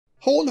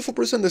Hello wonderful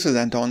person, this is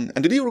Anton,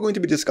 and today we're going to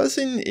be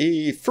discussing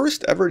a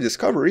first ever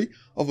discovery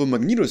of a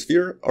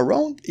magnetosphere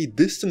around a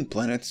distant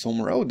planet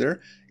somewhere out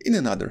there in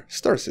another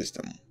star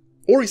system.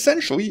 Or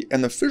essentially,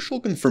 an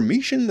official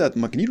confirmation that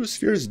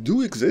magnetospheres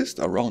do exist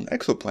around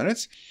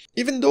exoplanets,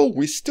 even though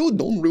we still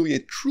don't really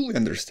truly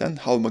understand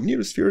how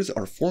magnetospheres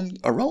are formed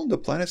around the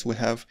planets we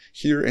have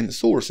here in the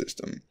solar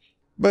system.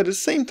 But at the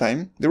same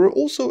time, there were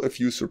also a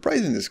few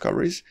surprising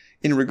discoveries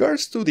in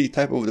regards to the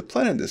type of the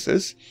planet this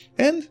is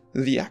and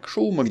the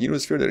actual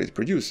magnetosphere that it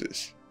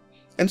produces.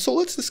 And so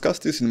let's discuss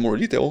this in more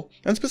detail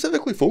and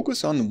specifically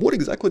focus on what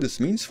exactly this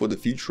means for the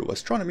future of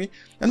astronomy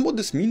and what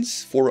this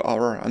means for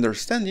our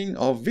understanding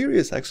of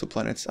various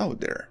exoplanets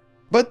out there.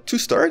 But to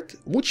start,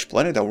 which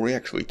planet are we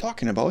actually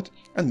talking about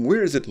and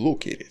where is it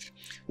located?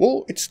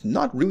 Well, it's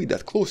not really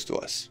that close to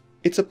us.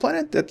 It's a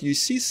planet that you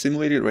see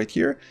simulated right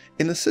here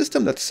in a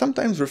system that's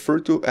sometimes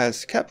referred to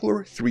as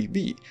Kepler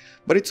 3b,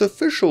 but its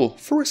official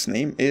first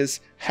name is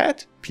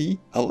HAT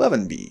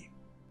P11b.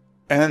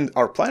 And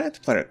our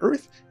planet, planet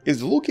Earth,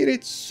 is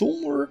located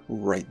somewhere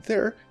right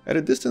there at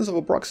a distance of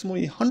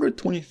approximately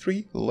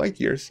 123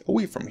 light years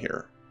away from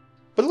here.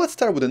 But let's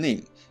start with the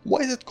name. Why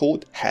is it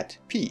called HAT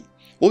P?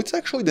 Well, it's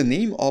actually the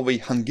name of a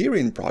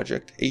Hungarian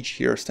project, H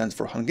here stands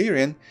for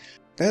Hungarian,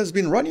 that has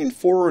been running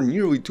for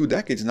nearly 2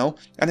 decades now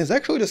and has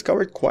actually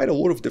discovered quite a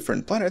lot of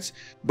different planets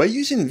by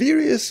using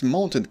various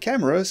mounted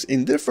cameras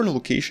in different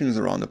locations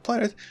around the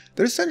planet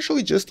that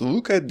essentially just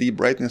look at the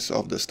brightness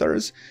of the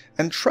stars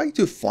and try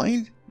to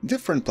find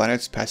different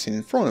planets passing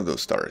in front of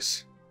those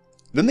stars.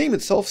 The name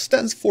itself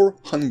stands for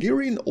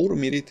Hungarian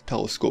Automated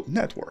Telescope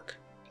Network.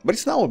 But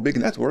it's now a big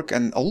network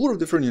and a lot of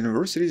different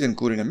universities,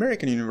 including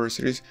American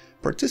universities,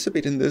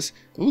 participate in this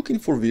looking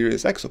for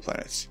various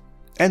exoplanets.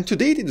 And to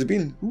date it's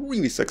been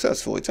really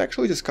successful. It's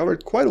actually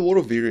discovered quite a lot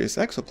of various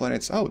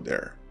exoplanets out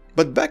there.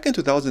 But back in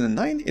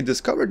 2009 it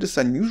discovered this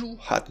unusual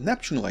hot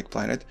Neptune-like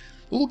planet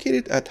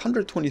located at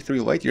 123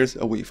 light years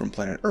away from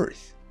planet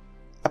Earth.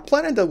 A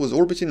planet that was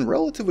orbiting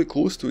relatively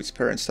close to its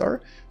parent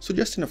star,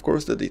 suggesting of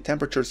course that the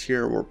temperatures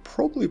here were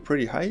probably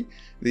pretty high.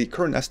 The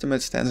current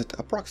estimate stands at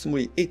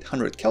approximately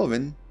 800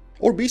 Kelvin,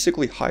 or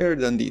basically higher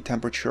than the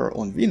temperature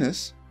on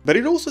Venus. But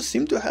it also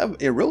seemed to have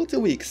a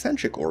relatively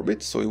eccentric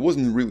orbit, so it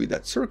wasn't really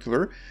that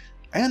circular,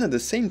 and at the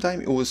same time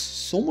it was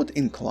somewhat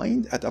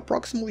inclined at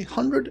approximately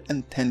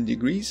 110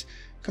 degrees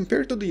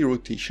compared to the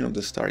rotation of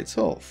the star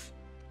itself.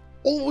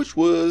 All of which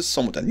was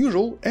somewhat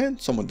unusual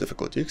and somewhat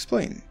difficult to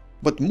explain.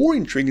 But more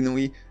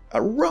intriguingly,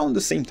 around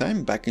the same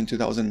time, back in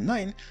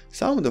 2009,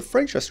 some of the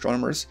French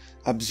astronomers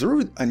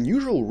observed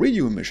unusual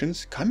radio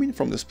emissions coming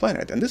from this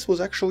planet, and this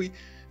was actually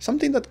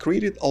something that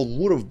created a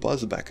lot of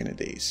buzz back in the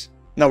days.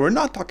 Now, we're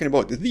not talking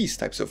about these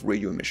types of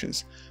radio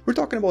emissions, we're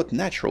talking about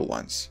natural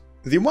ones.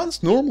 The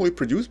ones normally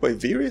produced by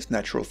various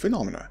natural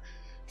phenomena.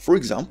 For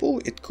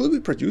example, it could be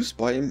produced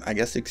by, I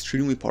guess,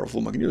 extremely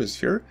powerful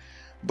magnetosphere,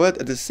 but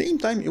at the same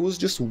time it was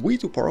just way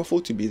too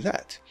powerful to be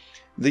that.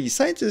 The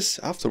scientists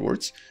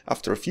afterwards,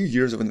 after a few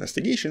years of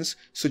investigations,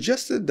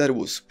 suggested that it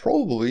was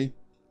probably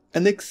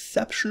an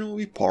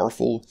exceptionally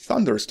powerful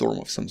thunderstorm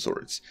of some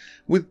sorts,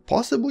 with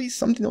possibly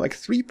something like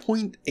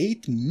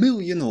 3.8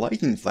 million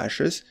lightning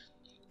flashes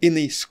in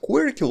a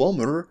square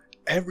kilometer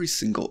every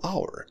single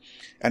hour.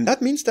 And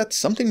that means that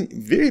something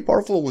very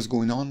powerful was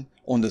going on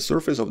the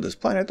surface of this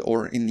planet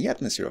or in the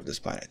atmosphere of this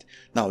planet.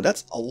 Now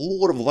that's a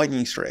lot of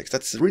lightning strikes,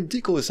 that's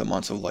ridiculous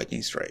amounts of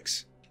lightning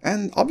strikes.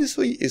 And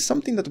obviously is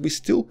something that we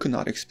still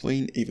cannot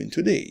explain even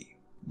today.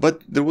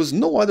 But there was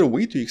no other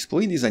way to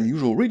explain these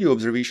unusual radio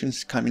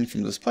observations coming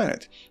from this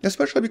planet,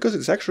 especially because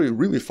it's actually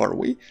really far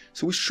away,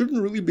 so we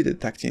shouldn't really be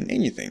detecting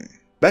anything.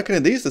 Back in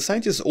the days, the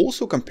scientists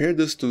also compared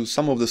this to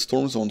some of the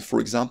storms on, for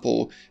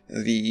example,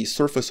 the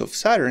surface of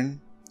Saturn,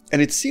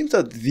 and it seems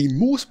that the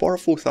most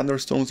powerful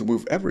thunderstorms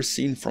we've ever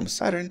seen from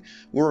Saturn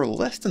were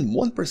less than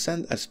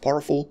 1% as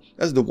powerful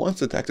as the ones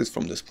detected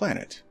from this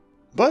planet.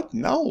 But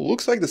now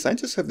looks like the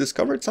scientists have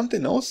discovered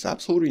something else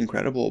absolutely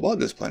incredible about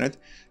this planet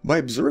by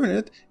observing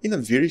it in a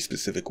very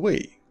specific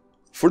way.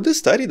 For this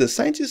study, the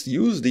scientists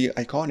used the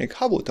iconic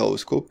Hubble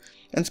telescope,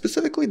 and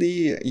specifically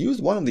they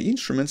used one of the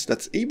instruments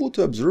that's able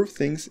to observe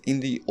things in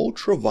the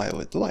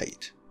ultraviolet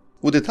light,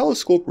 with the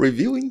telescope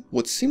revealing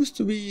what seems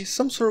to be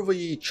some sort of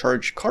a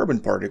charged carbon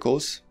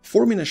particles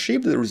forming a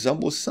shape that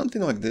resembles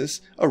something like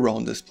this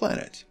around this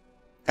planet.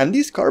 And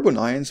these carbon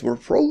ions were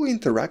probably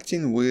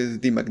interacting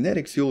with the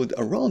magnetic field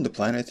around the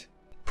planet,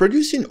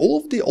 producing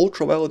all of the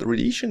ultraviolet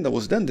radiation that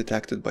was then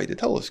detected by the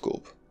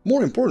telescope.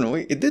 More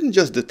importantly, it didn't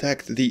just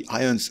detect the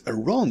ions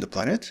around the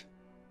planet,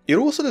 it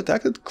also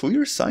detected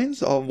clear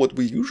signs of what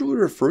we usually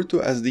refer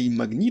to as the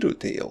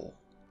magnetotail,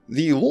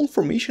 the long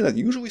formation that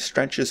usually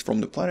stretches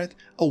from the planet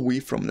away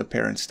from the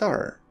parent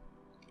star,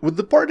 with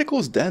the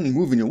particles then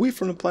moving away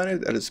from the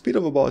planet at a speed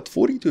of about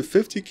 40 to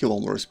 50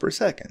 kilometers per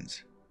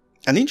second.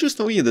 And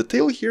interestingly, the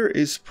tail here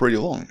is pretty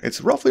long,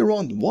 it's roughly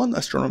around 1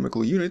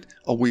 astronomical unit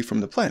away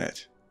from the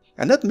planet.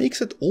 And that makes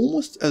it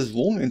almost as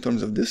long in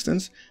terms of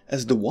distance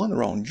as the one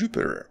around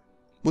Jupiter.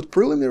 with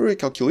preliminary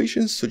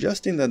calculations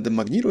suggesting that the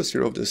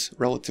magnetosphere of this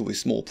relatively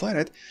small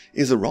planet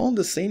is around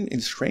the same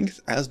in strength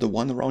as the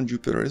one around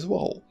Jupiter as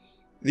well.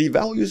 The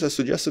values are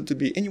suggested to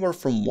be anywhere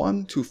from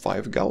 1 to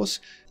 5 Gauss,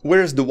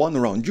 whereas the one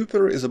around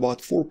Jupiter is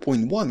about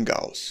 4.1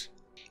 Gauss.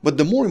 But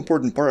the more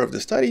important part of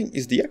the study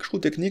is the actual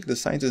technique the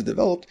scientists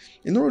developed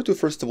in order to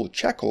first of all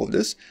check all of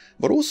this,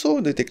 but also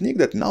the technique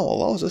that now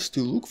allows us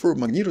to look for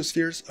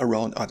magnetospheres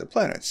around other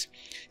planets.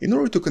 In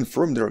order to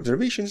confirm their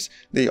observations,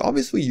 they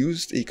obviously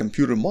used a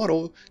computer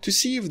model to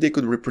see if they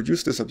could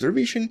reproduce this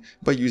observation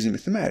by using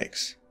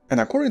mathematics. And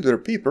according to their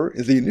paper,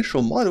 the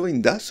initial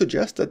modeling does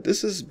suggest that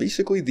this is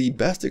basically the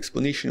best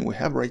explanation we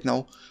have right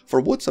now for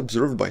what's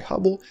observed by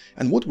Hubble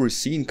and what we're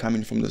seeing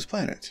coming from this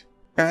planet.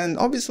 And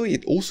obviously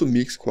it also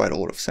makes quite a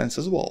lot of sense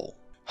as well.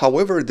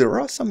 However, there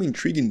are some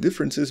intriguing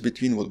differences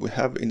between what we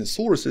have in the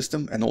solar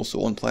system and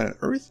also on planet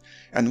Earth,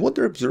 and what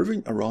they're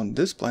observing around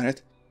this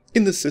planet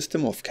in the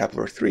system of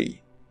Kepler-3.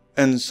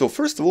 And so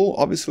first of all,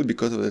 obviously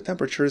because of the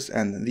temperatures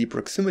and the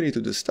proximity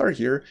to the star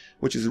here,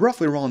 which is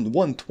roughly around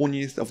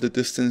 1/20th of the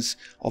distance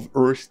of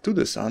Earth to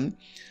the Sun,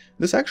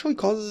 this actually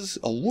causes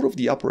a lot of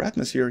the upper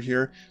atmosphere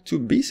here to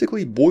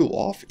basically boil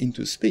off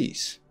into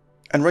space.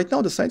 And right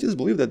now the scientists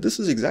believe that this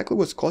is exactly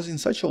what's causing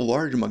such a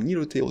large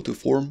magnetotail to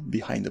form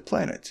behind the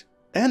planet.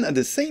 And at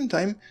the same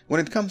time, when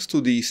it comes to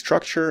the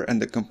structure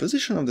and the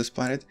composition of this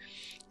planet,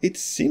 it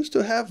seems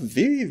to have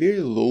very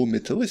low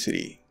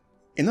metallicity.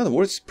 In other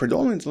words,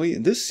 predominantly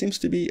this seems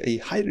to be a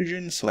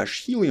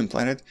hydrogen/helium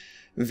planet,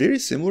 very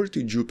similar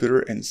to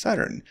Jupiter and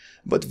Saturn,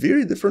 but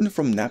very different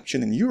from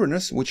Neptune and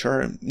Uranus, which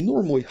are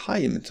normally high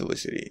in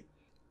metallicity.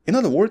 In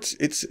other words,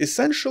 it's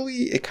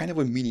essentially a kind of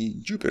a mini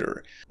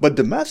Jupiter, but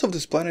the mass of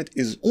this planet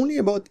is only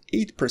about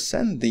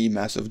 8% the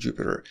mass of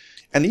Jupiter.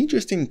 And the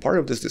interesting part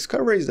of this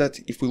discovery is that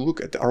if we look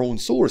at our own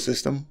solar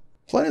system,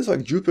 planets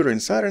like Jupiter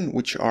and Saturn,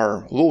 which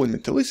are low in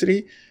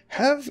metallicity,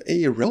 have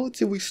a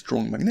relatively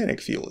strong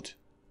magnetic field.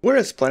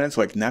 Whereas planets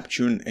like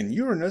Neptune and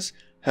Uranus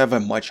have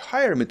a much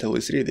higher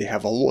metallicity, they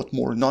have a lot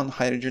more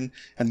non-hydrogen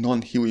and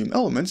non-helium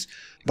elements,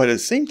 but at the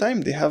same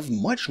time they have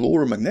much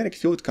lower magnetic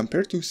field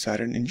compared to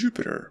Saturn and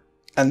Jupiter.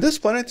 And this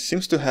planet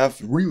seems to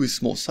have really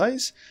small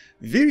size,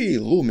 very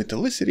low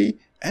metallicity,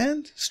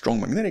 and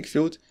strong magnetic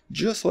field,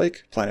 just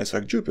like planets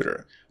like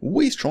Jupiter,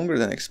 way stronger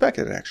than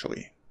expected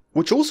actually.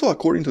 Which also,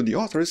 according to the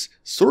authors,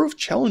 sort of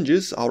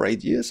challenges our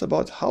ideas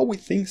about how we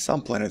think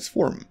some planets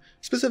form,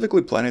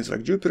 specifically planets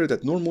like Jupiter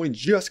that normally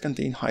just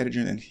contain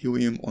hydrogen and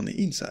helium on the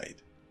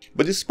inside.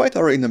 But despite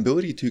our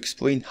inability to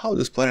explain how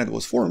this planet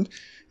was formed,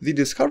 the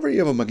discovery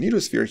of a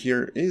magnetosphere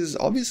here is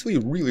obviously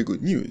really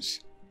good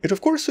news. It of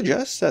course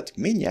suggests that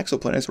many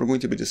exoplanets we're going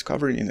to be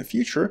discovering in the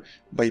future,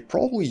 by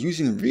probably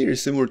using a very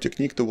similar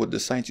technique to what the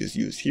scientists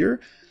used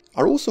here,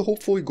 are also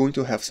hopefully going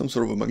to have some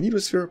sort of a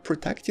magnetosphere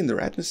protecting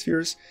their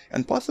atmospheres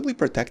and possibly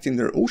protecting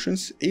their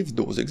oceans if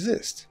those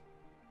exist.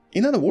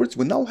 In other words,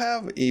 we now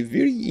have a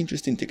very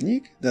interesting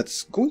technique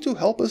that's going to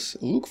help us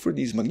look for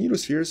these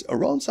magnetospheres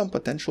around some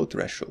potential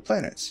terrestrial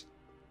planets.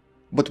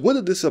 But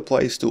whether this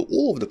applies to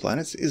all of the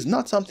planets is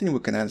not something we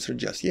can answer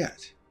just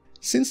yet.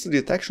 Since the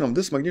detection of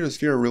this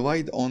magnetosphere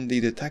relied on the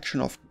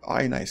detection of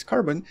ionized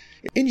carbon,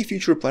 any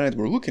future planet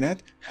we're looking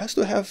at has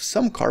to have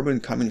some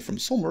carbon coming from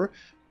somewhere,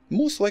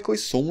 most likely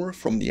somewhere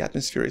from the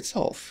atmosphere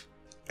itself.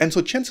 And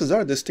so chances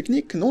are this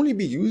technique can only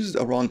be used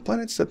around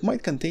planets that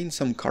might contain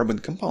some carbon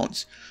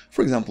compounds,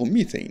 for example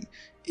methane.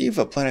 If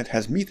a planet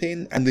has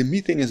methane and the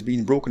methane is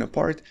being broken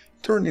apart,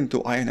 turned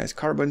into ionized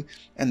carbon,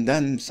 and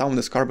then some of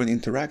this carbon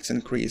interacts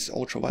and creates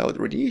ultraviolet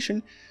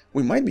radiation,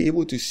 we might be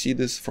able to see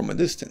this from a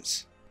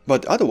distance.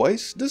 But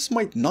otherwise, this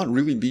might not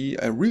really be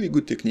a really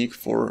good technique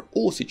for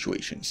all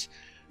situations.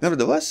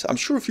 Nevertheless, I'm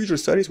sure future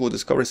studies will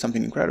discover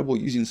something incredible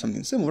using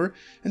something similar,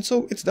 and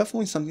so it's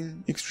definitely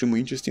something extremely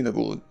interesting that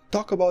we'll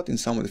talk about in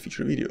some of the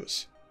future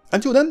videos.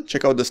 Until then,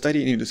 check out the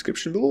study in the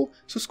description below,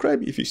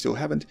 subscribe if you still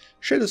haven't,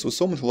 share this with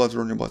someone who loves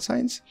learning about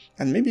science,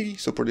 and maybe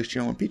support this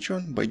channel on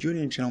Patreon by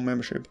joining the channel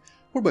membership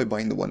or by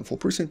buying the Wonderful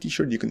Person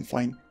t-shirt you can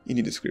find in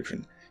the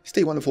description.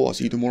 Stay wonderful, I'll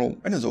see you tomorrow,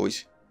 and as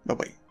always, bye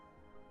bye.